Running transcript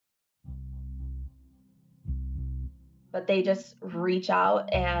but they just reach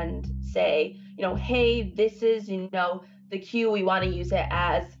out and say, hey, this is, the cue. We want to use it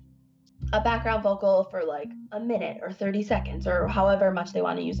as a background vocal for like a minute or 30 seconds or however much they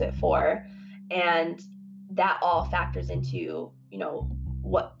want to use it for. And that all factors into,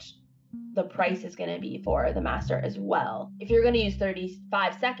 what the price is going to be for the master as well. If you're going to use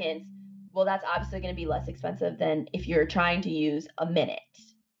 35 seconds, well, that's obviously going to be less expensive than if you're trying to use a minute.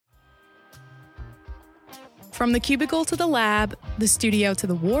 From the cubicle to the lab, the studio to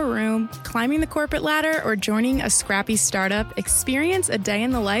the war room, climbing the corporate ladder, or joining a scrappy startup, experience a day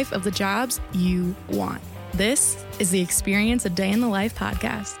in the life of the jobs you want. This is the Experience a Day in the Life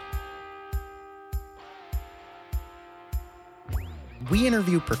podcast. We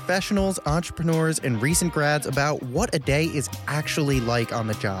interview professionals, entrepreneurs, and recent grads about what a day is actually like on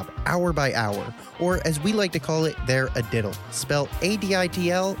the job, hour by hour, or as we like to call it, their ADITL, spelled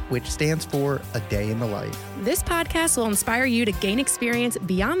ADITL, which stands for A Day in the Life. This podcast will inspire you to gain experience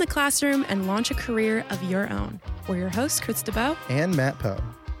beyond the classroom and launch a career of your own. We're your hosts, Chris DeBow and Matt Poe.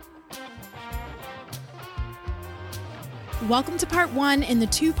 Welcome to part one in the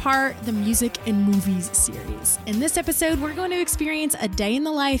two-part The Music and Movies series. In this episode, we're going to experience a day in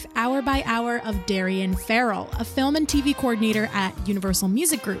the life, hour by hour, of Darian Farrell, a film and TV coordinator at Universal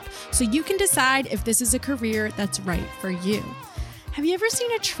Music Group, so you can decide if this is a career that's right for you. Have you ever seen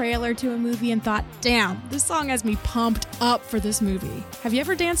a trailer to a movie and thought, damn, this song has me pumped up for this movie? Have you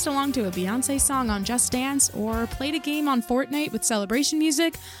ever danced along to a Beyonce song on Just Dance or played a game on Fortnite with celebration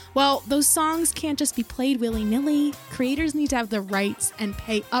music? Well, those songs can't just be played willy-nilly. Creators need to have the rights and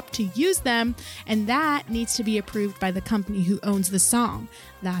pay up to use them, and that needs to be approved by the company who owns the song.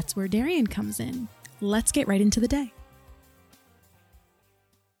 That's where Darian comes in. Let's get right into the day.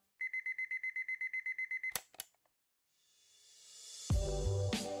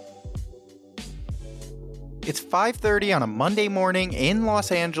 It's 5:30 on a Monday morning in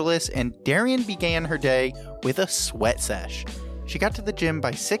Los Angeles, and Darian began her day with a sweat sesh. She got to the gym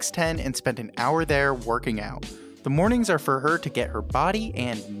by 6:10 and spent an hour there working out. The mornings are for her to get her body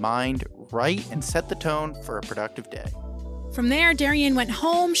and mind right and set the tone for a productive day. From there, Darian went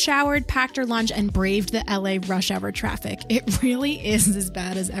home, showered, packed her lunch, and braved the LA rush hour traffic. It really is as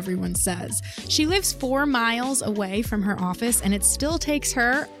bad as everyone says. She lives 4 miles away from her office, and it still takes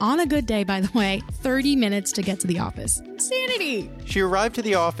her, on a good day by the way, 30 minutes to get to the office. Insanity! She arrived to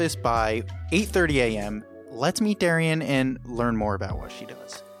the office by 8:30 a.m. Let's meet Darian and learn more about what she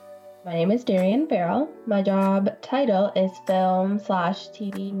does. My name is Darian Farrell. My job title is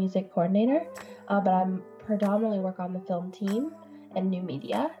film/TV music coordinator, but I'm predominantly work on the film team and new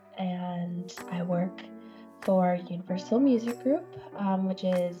media, and I work for Universal Music Group, which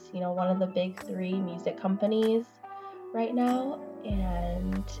is one of the big 3 music companies right now,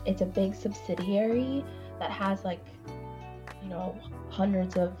 and it's a big subsidiary that has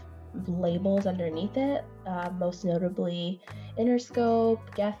hundreds of labels underneath it, most notably Interscope,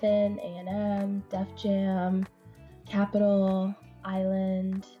 Geffen, A&M, Def Jam, Capitol,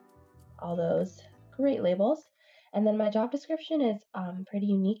 Island, all those great labels. And then my job description is pretty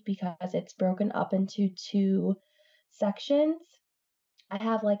unique because it's broken up into 2 sections. I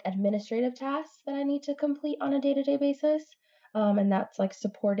have administrative tasks that I need to complete on a day-to-day basis, and that's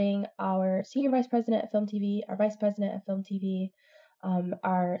supporting our senior vice president of film TV, our vice president of film TV,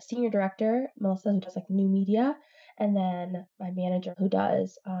 our senior director Melissa, who does new media, and then my manager who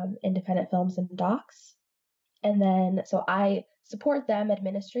does independent films and docs. And then so I support them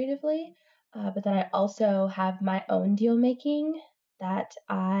administratively. But then I also have my own deal making that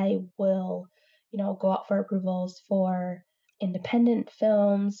I will, go out for approvals for independent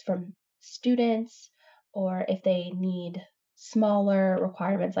films from students, or if they need smaller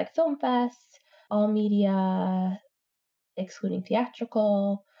requirements like film fests, all media, excluding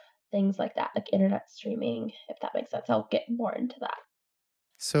theatrical, things like that, like internet streaming, if that makes sense. I'll get more into that.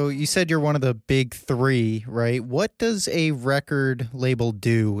 So you said you're one of the big 3, right? What does a record label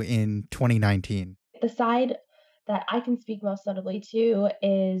do in 2019? The side that I can speak most notably to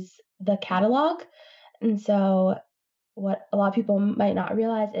is the catalog. And so what a lot of people might not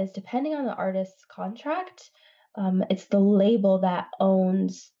realize is, depending on the artist's contract, it's the label that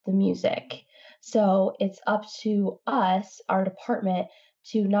owns the music. So it's up to us, our department,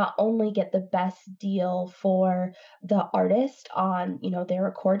 to not only get the best deal for the artist on, their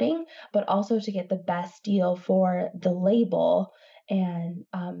recording, but also to get the best deal for the label, and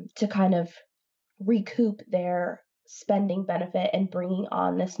to kind of recoup their spending benefit and bringing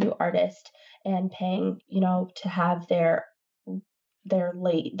on this new artist and paying, to have their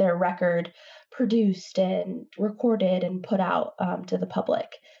their record produced and recorded and put out to the public.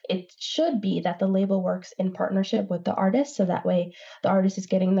 It should be that the label works in partnership with the artist, so that way the artist is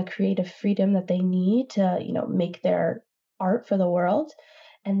getting the creative freedom that they need to, make their art for the world,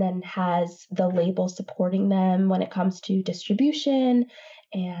 and then has the label supporting them when it comes to distribution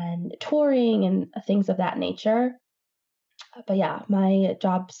and touring and things of that nature. But yeah, my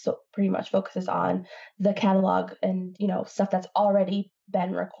job pretty much focuses on the catalog and, stuff that's already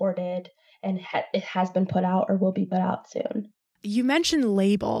been recorded and it has been put out or will be put out soon. You mentioned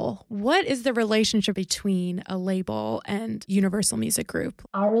label. What is the relationship between a label and Universal Music Group?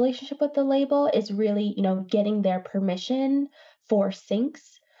 Our relationship with the label is really, getting their permission for syncs.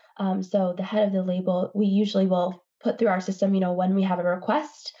 So the head of the label, we usually will put through our system, when we have a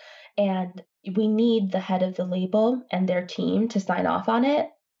request, and we need the head of the label and their team to sign off on it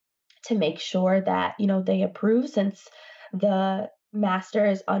to make sure that, they approve, since the master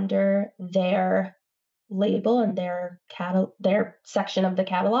is under their label and their section of the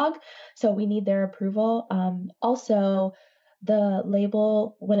catalog. So we need their approval. Also, the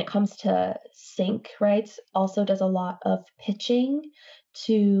label, when it comes to sync rights, also does a lot of pitching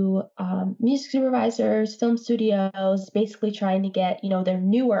to music supervisors, film studios, basically trying to get, their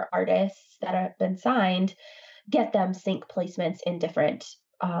newer artists that have been signed, get them sync placements in different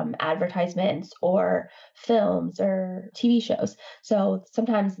advertisements or films or TV shows. So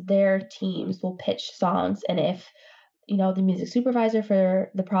sometimes their teams will pitch songs, and if the music supervisor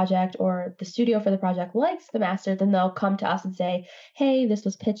for the project or the studio for the project likes the master, then they'll come to us and say, hey, this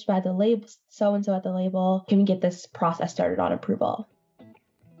was pitched by the label, so-and-so at the label. Can we get this process started on approval?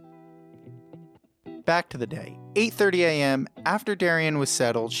 Back to the day. 8:30 a.m. After Darian was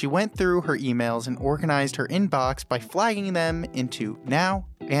settled, she went through her emails and organized her inbox by flagging them into now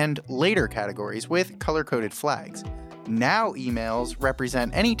and later categories with color-coded flags. Now emails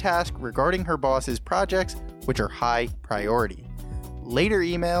represent any task regarding her boss's projects, which are high priority. Later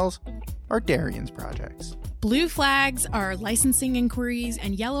emails are Darian's projects. Blue flags are licensing inquiries,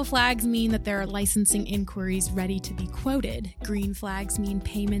 and yellow flags mean that there are licensing inquiries ready to be quoted. Green flags mean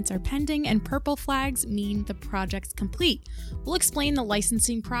payments are pending, and purple flags mean the project's complete. We'll explain the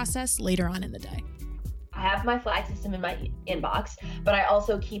licensing process later on in the day. I have my flag system in my inbox, but I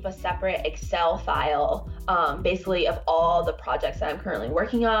also keep a separate Excel file, basically of all the projects that I'm currently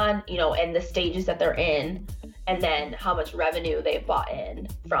working on, and the stages that they're in, and then how much revenue they've bought in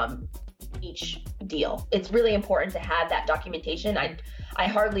from each deal. It's really important to have that documentation. I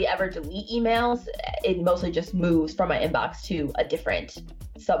hardly ever delete emails. It mostly just moves from my inbox to a different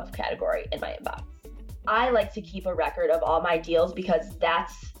subcategory in my inbox. I like to keep a record of all my deals because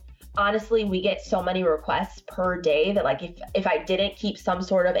honestly, we get so many requests per day that if I didn't keep some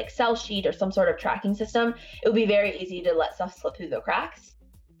sort of Excel sheet or some sort of tracking system, it would be very easy to let stuff slip through the cracks.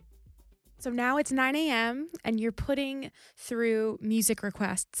 So now it's 9 a.m. and you're putting through music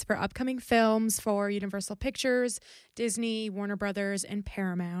requests for upcoming films for Universal Pictures, Disney, Warner Brothers, and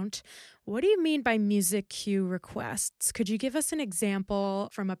Paramount. What do you mean by music cue requests? Could you give us an example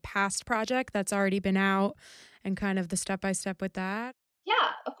from a past project that's already been out and kind of the step-by-step with that? Yeah,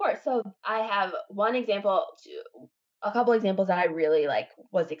 of course. So I have a couple examples that I really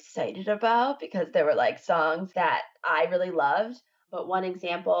was excited about because they were songs that I really loved. But one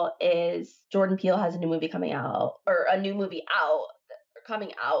example is Jordan Peele has a new movie coming out,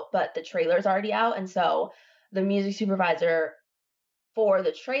 but the trailer's already out. And so the music supervisor for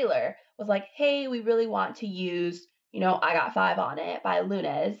the trailer was like, hey, we really want to use, I Got Five on It by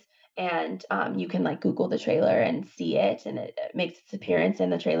Lunez. And you can Google the trailer and see it. And it makes its appearance in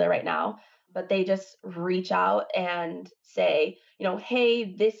the trailer right now. But they just reach out and say,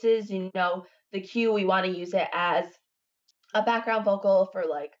 hey, this is, the cue. We want to use it as a background vocal for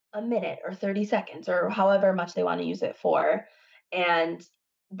a minute or 30 seconds or however much they want to use it for. And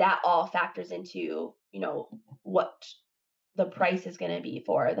that all factors into, what the price is going to be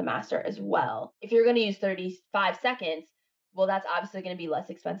for the master as well. If you're going to use 35 seconds, well, that's obviously going to be less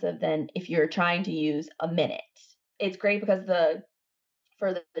expensive than if you're trying to use a minute. It's great because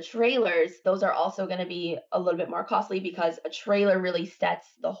for the trailers, those are also going to be a little bit more costly because a trailer really sets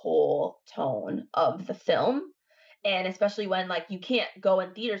the whole tone of the film. And especially when you can't go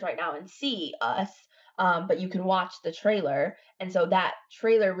in theaters right now and see us, but you can watch the trailer. And so that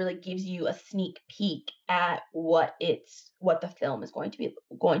trailer really gives you a sneak peek at what the film is going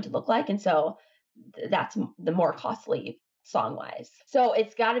to look like. And so that's the more costly song-wise. So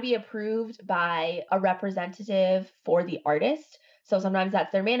it's got to be approved by a representative for the artist. So sometimes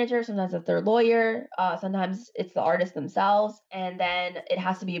that's their manager, sometimes it's their lawyer, sometimes it's the artist themselves. And then it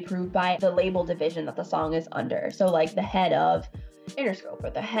has to be approved by the label division that the song is under. So the head of Interscope or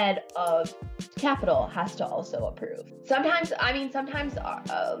the head of Capitol has to also approve. Sometimes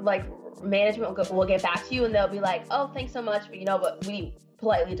like management will get back to you and they'll be like, oh, thanks so much, but we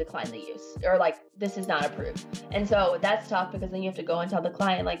politely decline the use, or like, this is not approved. And so that's tough, because then you have to go and tell the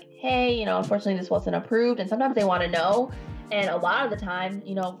client like, hey, unfortunately this wasn't approved. And sometimes they want to know. And a lot of the time,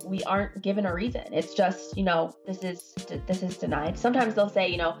 we aren't given a reason. It's just, this is denied. Sometimes they'll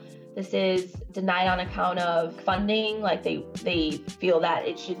say, this is denied on account of funding. Like they feel that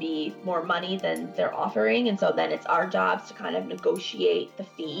it should be more money than they're offering. And so then it's our jobs to kind of negotiate the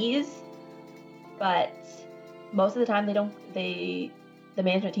fees. But most of the time the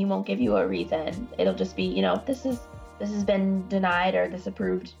management team won't give you a reason. It'll just be, this has been denied or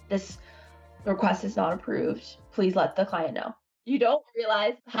disapproved. This request is not approved. Please let the client know. You don't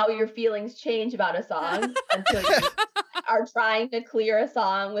realize how your feelings change about a song until you are trying to clear a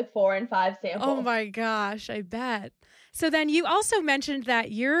song with 4 and 5 samples. Oh my gosh, I bet. So then you also mentioned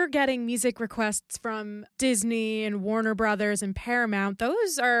that you're getting music requests from Disney and Warner Brothers and Paramount.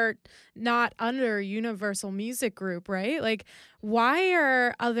 Those are not under Universal Music Group, right? Like, why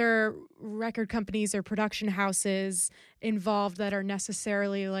are other record companies or production houses involved that are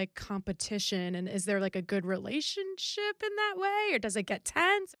necessarily like competition? And is there like a good relationship in that way, or does it get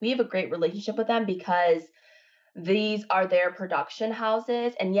tense? We have a great relationship with them because these are their production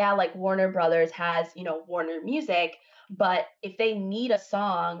houses. And yeah, like Warner Brothers has, Warner Music, but if they need a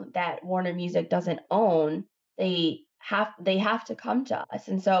song that Warner Music doesn't own, they have to come to us.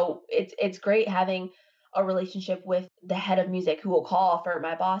 And so it's great having a relationship with the head of music, who will call for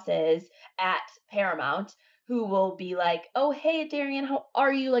my bosses at Paramount, who will be like, oh, hey, Darian, how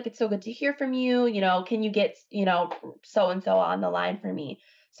are you? Like, it's so good to hear from you. Can you get, so-and-so on the line for me?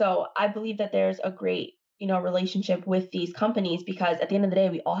 So I believe that there's a great, relationship with these companies, because at the end of the day,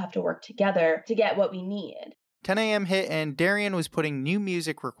 we all have to work together to get what we need. 10 a.m. hit, and Darian was putting new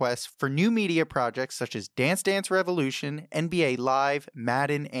music requests for new media projects such as Dance Dance Revolution, NBA Live,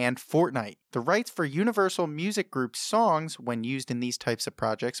 Madden, and Fortnite. The rights for Universal Music Group's songs, when used in these types of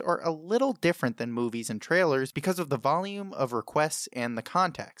projects, are a little different than movies and trailers because of the volume of requests and the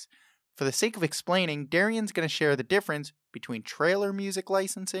context. For the sake of explaining, Darian's going to share the difference between trailer music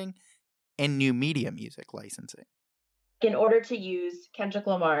licensing and new media music licensing. In order to use Kendrick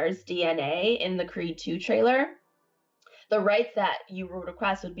Lamar's DNA in the Creed 2 trailer, the rights that you would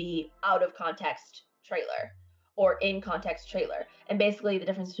request would be out of context trailer or in context trailer. And basically the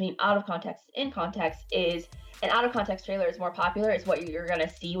difference between out of context and in context is an out of context trailer is more popular. It's what you're going to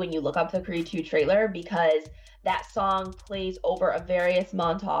see when you look up the Creed 2 trailer, because that song plays over a various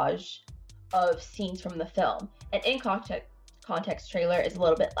montage of scenes from the film. An in context trailer is a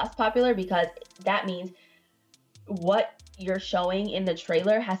little bit less popular, because that means what you're showing in the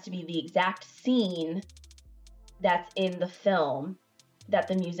trailer has to be the exact scene that's in the film that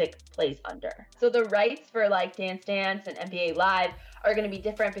the music plays under. So the rights for like Dance Dance and NBA Live are going to be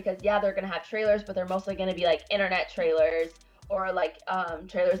different, because yeah, they're going to have trailers, but they're mostly going to be like internet trailers, or like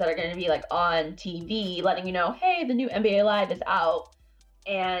trailers that are going to be like on TV letting you know, hey, the new NBA Live is out.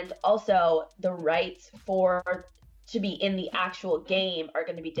 And also the rights to be in the actual game are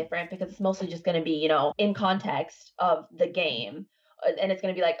going to be different, because it's mostly just going to be, in context of the game. And it's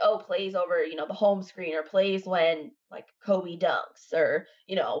going to be like, oh, plays over, the home screen, or plays when like Kobe dunks, or,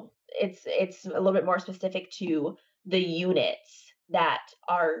 it's a little bit more specific to the units that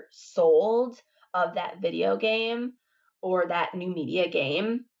are sold of that video game or that new media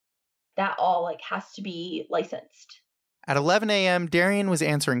game. That all like has to be licensed. At 11 a.m., Darian was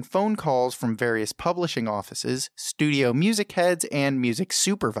answering phone calls from various publishing offices, studio music heads, and music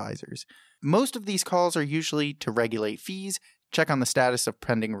supervisors. Most of these calls are usually to regulate fees, check on the status of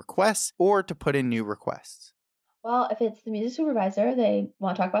pending requests, or to put in new requests. Well, if it's the music supervisor, they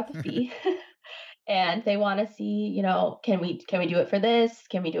want to talk about the fee. And they want to see, can we do it for this?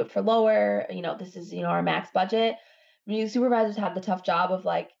 Can we do it for lower? This is, our max budget. Music supervisors have the tough job of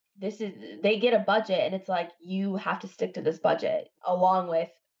like, they get a budget, and it's like, you have to stick to this budget, along with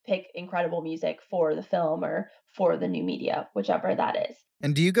pick incredible music for the film or for the new media, whichever that is.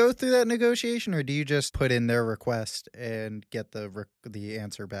 And do you go through that negotiation, or do you just put in their request and get the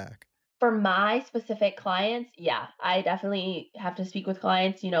answer back? For my specific clients, yeah, I definitely have to speak with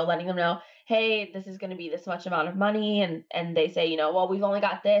clients, letting them know, hey, this is going to be this much amount of money. And they say, well, we've only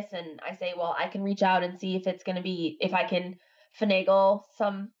got this. And I say, well, I can reach out and see if I can finagle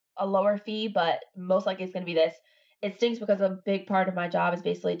a lower fee, but most likely it's going to be this. It stinks, because a big part of my job is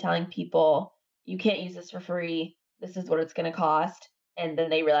basically telling people, you can't use this for free. This is what it's going to cost. And then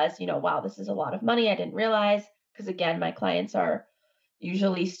they realize, wow, this is a lot of money. I didn't realize, because again, my clients are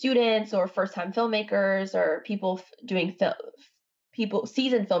usually students or first-time filmmakers or people doing people,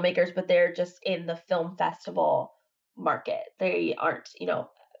 seasoned filmmakers, but they're just in the film festival market. They aren't,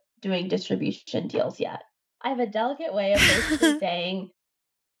 doing distribution deals yet. I have a delicate way of basically saying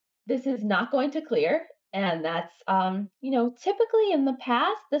this is not going to clear. And that's, typically in the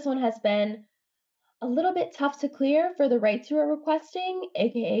past, this one has been a little bit tough to clear for the rights you are requesting,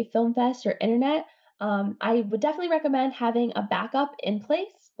 aka Film Fest or Internet. I would definitely recommend having a backup in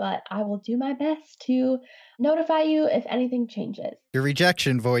place, but I will do my best to notify you if anything changes. Your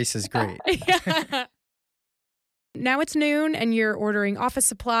rejection voice is great. Yeah. Now it's noon and you're ordering office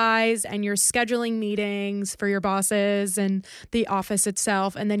supplies and you're scheduling meetings for your bosses and the office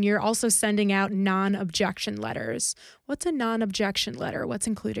itself. And then you're also sending out non-objection letters. What's a non-objection letter? What's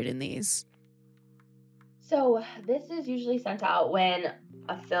included in these? So this is usually sent out when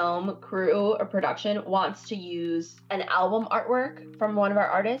a film crew or production wants to use an album artwork from one of our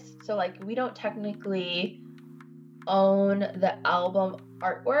artists. So like we don't technically own the album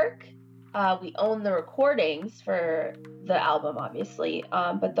artwork. We own the recordings for the album, obviously,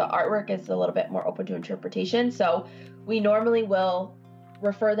 but the artwork is a little bit more open to interpretation. So we normally will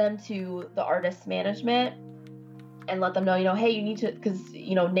refer them to the artist's management and let them know, hey, you need to, because,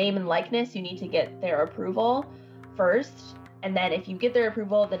 name and likeness, you need to get their approval first. And then if you get their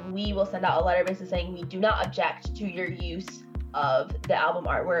approval, then we will send out a letter basically saying we do not object to your use of the album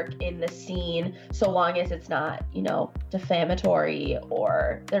artwork in the scene, so long as it's not, defamatory,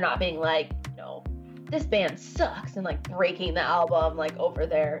 or they're not being like, this band sucks and like breaking the album like over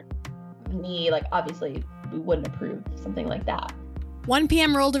their knee. Like obviously we wouldn't approve something like that. 1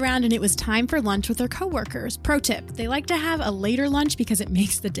 p.m. rolled around and it was time for lunch with their coworkers. Pro tip, they like to have a later lunch because it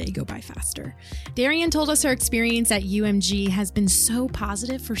makes the day go by faster. Darian told us her experience at UMG has been so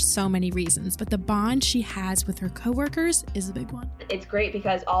positive for so many reasons, but the bond she has with her coworkers is a big one. It's great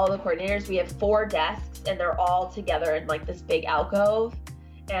because all the coordinators, we have 4 desks and they're all together in like this big alcove,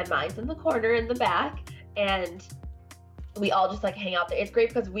 and mine's in the corner in the back, and we all just like hang out there. It's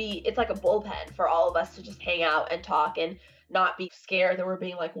great because it's like a bullpen for all of us to just hang out and talk and not be scared that we're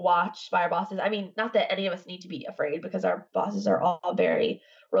being like watched by our bosses. I mean, not that any of us need to be afraid because our bosses are all very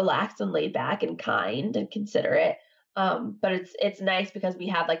relaxed and laid back and kind and considerate. But it's nice because we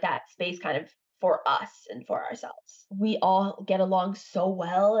have like that space kind of for us and for ourselves. We all get along so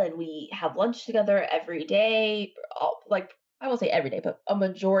well and we have lunch together every day. I won't say every day, but a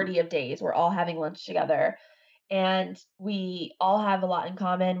majority of days we're all having lunch together. And we all have a lot in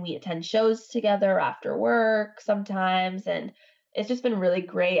common. We attend shows together after work sometimes, and it's just been really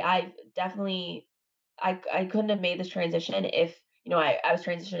great. I couldn't have made this transition if, I was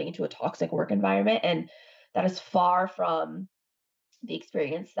transitioning into a toxic work environment, and that is far from the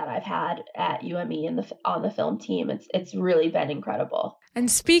experience that I've had at UME and on the film team. It's really been incredible. And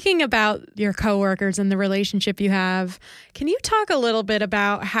speaking about your coworkers and the relationship you have, can you talk a little bit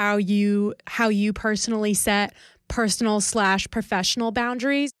about how you personally set personal/professional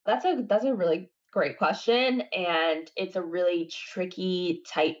boundaries? That's a really great question, and it's a really tricky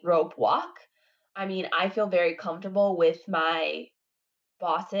tightrope walk. I mean, I feel very comfortable with my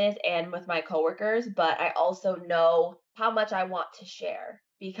bosses and with my coworkers, but I also know how much I want to share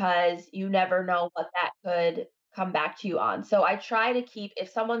because you never know what that could come back to you on. So I try to keep, if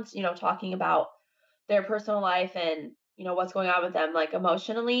someone's, talking about their personal life and, what's going on with them, like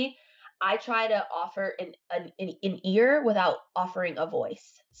emotionally, I try to offer an ear without offering a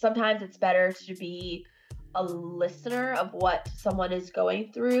voice. Sometimes it's better to be a listener of what someone is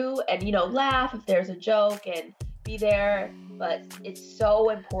going through and, laugh if there's a joke and be there. But it's so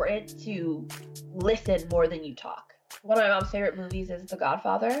important to listen more than you talk. One of my mom's favorite movies is The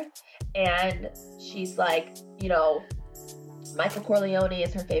Godfather. And she's like, Michael Corleone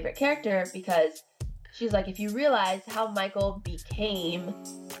is her favorite character because she's like, if you realize how Michael became,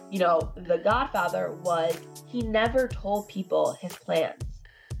 the Godfather was, he never told people his plans.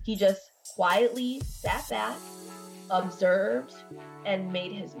 He just quietly sat back, observed, and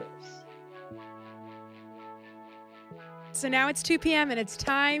made his moves. So now it's 2 p.m. and it's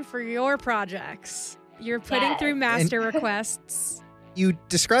time for your projects. You're putting through master requests. You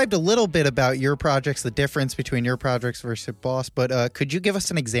described a little bit about your projects, the difference between your projects versus Boss, but could you give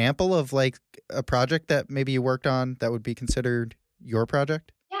us an example of like a project that maybe you worked on that would be considered your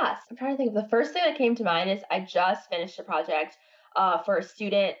project? Yes, I'm trying to think. The first thing that came to mind is I just finished a project for a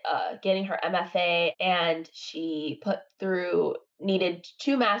student getting her MFA, and she needed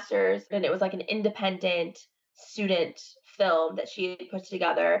 2 masters, and it was like an independent student film that she had put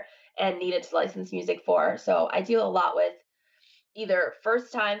together and needed to license music for. So I deal a lot with either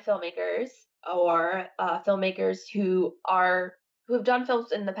first-time filmmakers or filmmakers who have done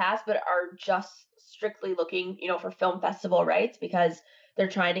films in the past but are just strictly looking, for film festival rights because they're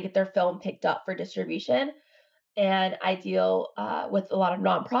trying to get their film picked up for distribution. And I deal with a lot of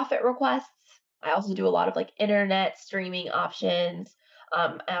nonprofit requests. I also do a lot of like internet streaming options.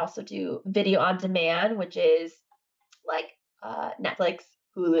 I also do video on demand, which is like Netflix,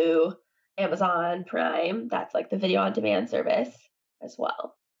 Hulu, Amazon Prime. That's like the video on demand service as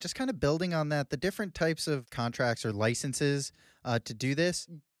well. Just kind of building on that, the different types of contracts or licenses to do this,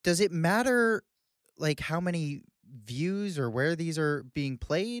 does it matter like how many views or where these are being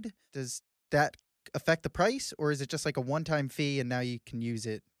played? Does that affect the price, or is it just like a one-time fee and now you can use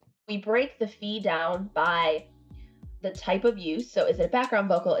it? We break the fee down by the type of use. So is it a background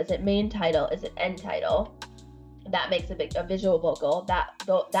vocal? Is it main title? Is it end title? That makes a visual vocal.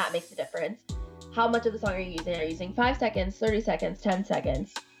 That makes a difference. How much of the song are you using? Are you using 5 seconds, 30 seconds, 10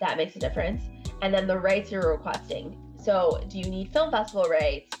 seconds? That makes a difference. And then the rights you're requesting. So do you need film festival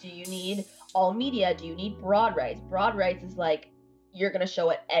rights? Do you need all media? Do you need broad rights? Broad rights is like, you're going to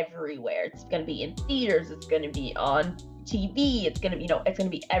show it everywhere. It's going to be in theaters. It's going to be on TV. It's going to be, it's going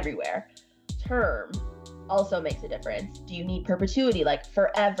to be everywhere. Term also makes a difference. Do you need perpetuity, like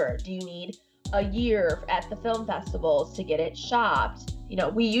forever? Do you need a year at the film festivals to get it shopped?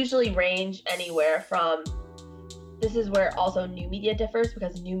 We usually range anywhere from, this is where also new media differs,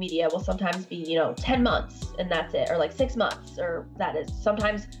 because new media will sometimes be, 10 months and that's it, or like 6 months, or that is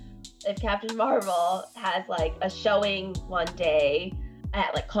sometimes if Captain Marvel has like a showing one day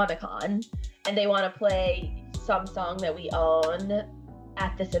at like Comic-Con and they want to play some song that we own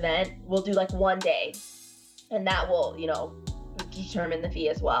at this event, we'll do like one day and that will, determine the fee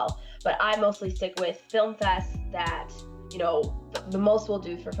as well. But I mostly stick with Film Fest that, the most we'll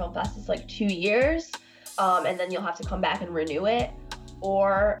do for Film Fest is like 2 years. And then you'll have to come back and renew it.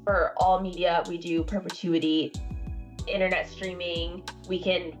 Or for all media, we do perpetuity, internet streaming. We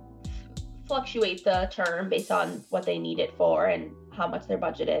can fluctuate the term based on what they need it for and how much their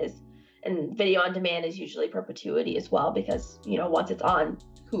budget is. And video on demand is usually perpetuity as well, because, once it's on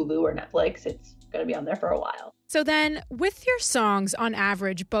Hulu or Netflix, it's going to be on there for a while. So then with your songs on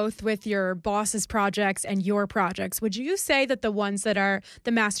average, both with your boss's projects and your projects, would you say that the ones that are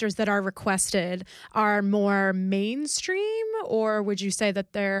the masters that are requested are more mainstream, or would you say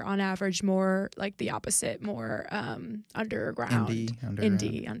that they're on average more like the opposite, more underground?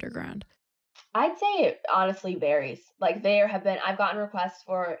 Indie, underground. I'd say it honestly varies. Like I've gotten requests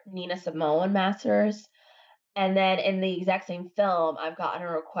for Nina Simone masters. And then in the exact same film, I've gotten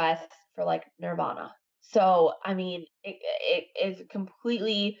a request for like Nirvana. So, I mean, it is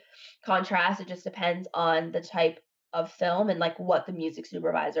completely contrast. It just depends on the type of film and like what the music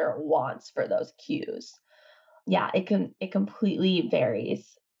supervisor wants for those cues. Yeah, it completely varies.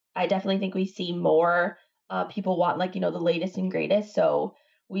 I definitely think we see more people want like, the latest and greatest. So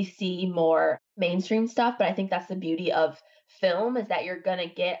we see more mainstream stuff, but I think that's the beauty of film, is that you're going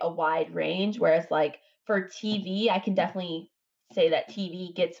to get a wide range. Whereas like for TV, I can definitely say that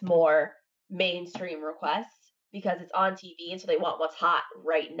TV gets more mainstream requests because it's on TV, and so they want what's hot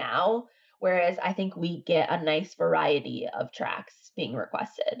right now. Whereas I think we get a nice variety of tracks being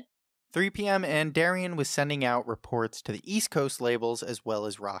requested. 3 p.m. and Darian was sending out reports to the East Coast labels as well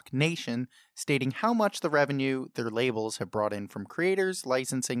as Rock Nation, stating how much the revenue their labels have brought in from creators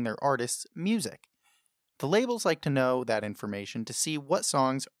licensing their artists' music. The labels like to know that information to see what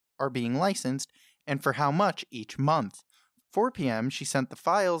songs are being licensed and for how much each month. 4 p.m., she sent the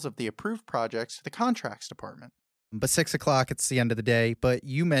files of the approved projects to the contracts department. But 6 o'clock, it's the end of the day. But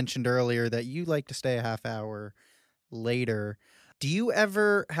you mentioned earlier that you like to stay a half hour later. Do you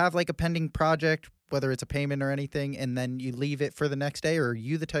ever have like a pending project, whether it's a payment or anything, and then you leave it for the next day? Or are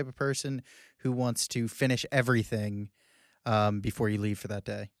you the type of person who wants to finish everything before you leave for that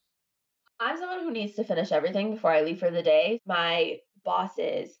day? I'm someone who needs to finish everything before I leave for the day. My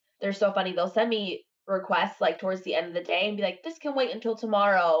bosses, they're so funny. They'll send me requests like towards the end of the day and be like, this can wait until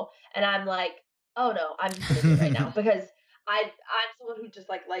tomorrow. And I'm like, oh no, I'm just gonna do it right now, because I'm someone who just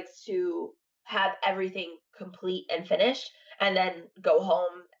like likes to have everything complete and finished and then go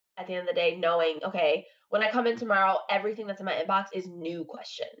home at the end of the day knowing, okay, when I come in tomorrow, everything that's in my inbox is new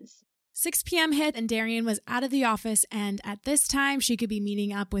questions. 6 p.m. hit and Darian was out of the office, and at this time she could be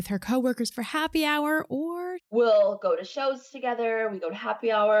meeting up with her coworkers for happy hour, or we'll go to shows together, we go to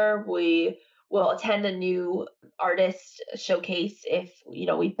happy hour, we will attend a new artist showcase if,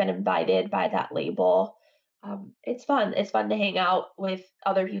 we've been invited by that label. It's fun. It's fun to hang out with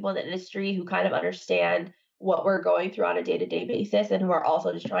other people in the industry who kind of understand what we're going through on a day-to-day basis and who are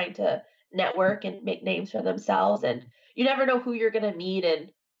also just trying to network and make names for themselves. And you never know who you're going to meet and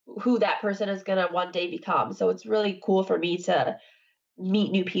who that person is going to one day become. So it's really cool for me to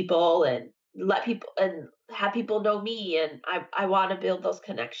meet new people and let people and have people know me, and I want to build those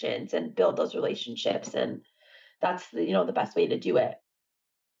connections and build those relationships, and that's the best way to do it.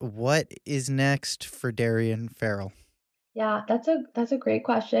 What is next for Darian Farrell? Yeah, that's a great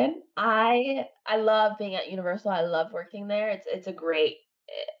question. I love being at Universal. I love working there. It's a great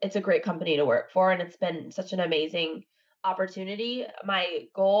company to work for, and it's been such an amazing opportunity. My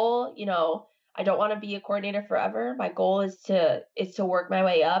goal, I don't want to be a coordinator forever. My goal is to work my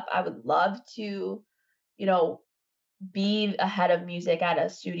way up. I would love to, you know, be a head of music at a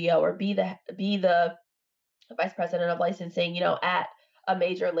studio, or be the vice president of licensing, at a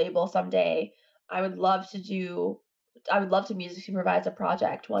major label someday. I would love to music supervise a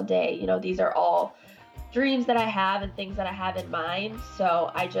project one day. These are all dreams that I have and things that I have in mind.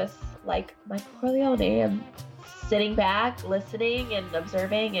 So I just, like Michael Corleone, am sitting back, listening and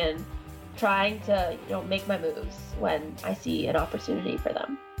observing and trying to, make my moves when I see an opportunity for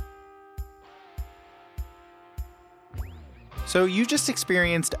them. So you just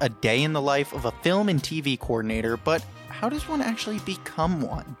experienced a day in the life of a film and TV coordinator, but how does one actually become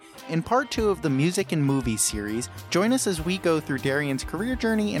one? In part 2 of the Music and Movies series, join us as we go through Darian's career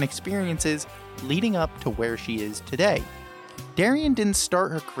journey and experiences leading up to where she is today. Darian didn't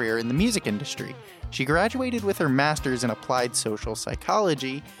start her career in the music industry. She graduated with her master's in applied social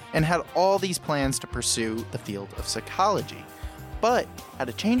psychology and had all these plans to pursue the field of psychology, but had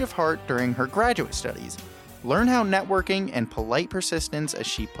a change of heart during her graduate studies. Learn how networking and polite persistence, as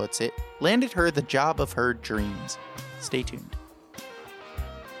she puts it, landed her the job of her dreams. Stay tuned.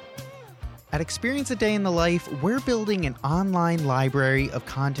 At Experience a Day in the Life, we're building an online library of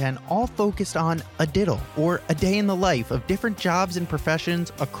content all focused on a diddle, or a day in the life of different jobs and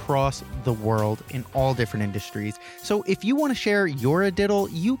professions across the world in all different industries. So if you want to share your a diddle,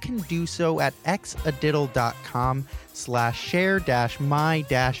 you can do so at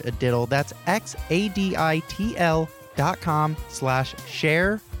xadiddle.com/share-my-a-diddle. That's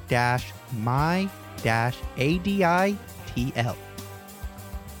xadiddle.com/share-my-a-diddle.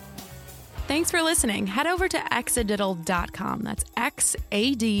 Thanks for listening. Head over to xadiddle.com. That's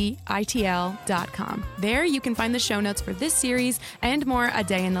xadiddle.com. There you can find the show notes for this series and more A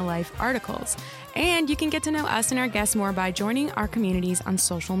Day in the Life articles. And you can get to know us and our guests more by joining our communities on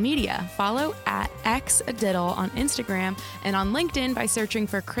social media. Follow at xadiddle on Instagram and on LinkedIn by searching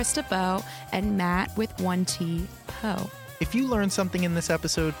for Krista Bowe and Matt with 1T Poe. If you learned something in this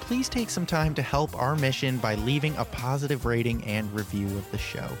episode, please take some time to help our mission by leaving a positive rating and review of the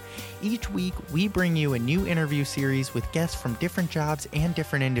show. Each week, we bring you a new interview series with guests from different jobs and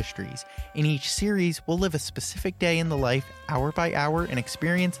different industries. In each series, we'll live a specific day in the life, hour by hour, and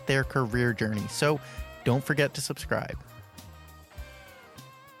experience their career journey. So don't forget to subscribe.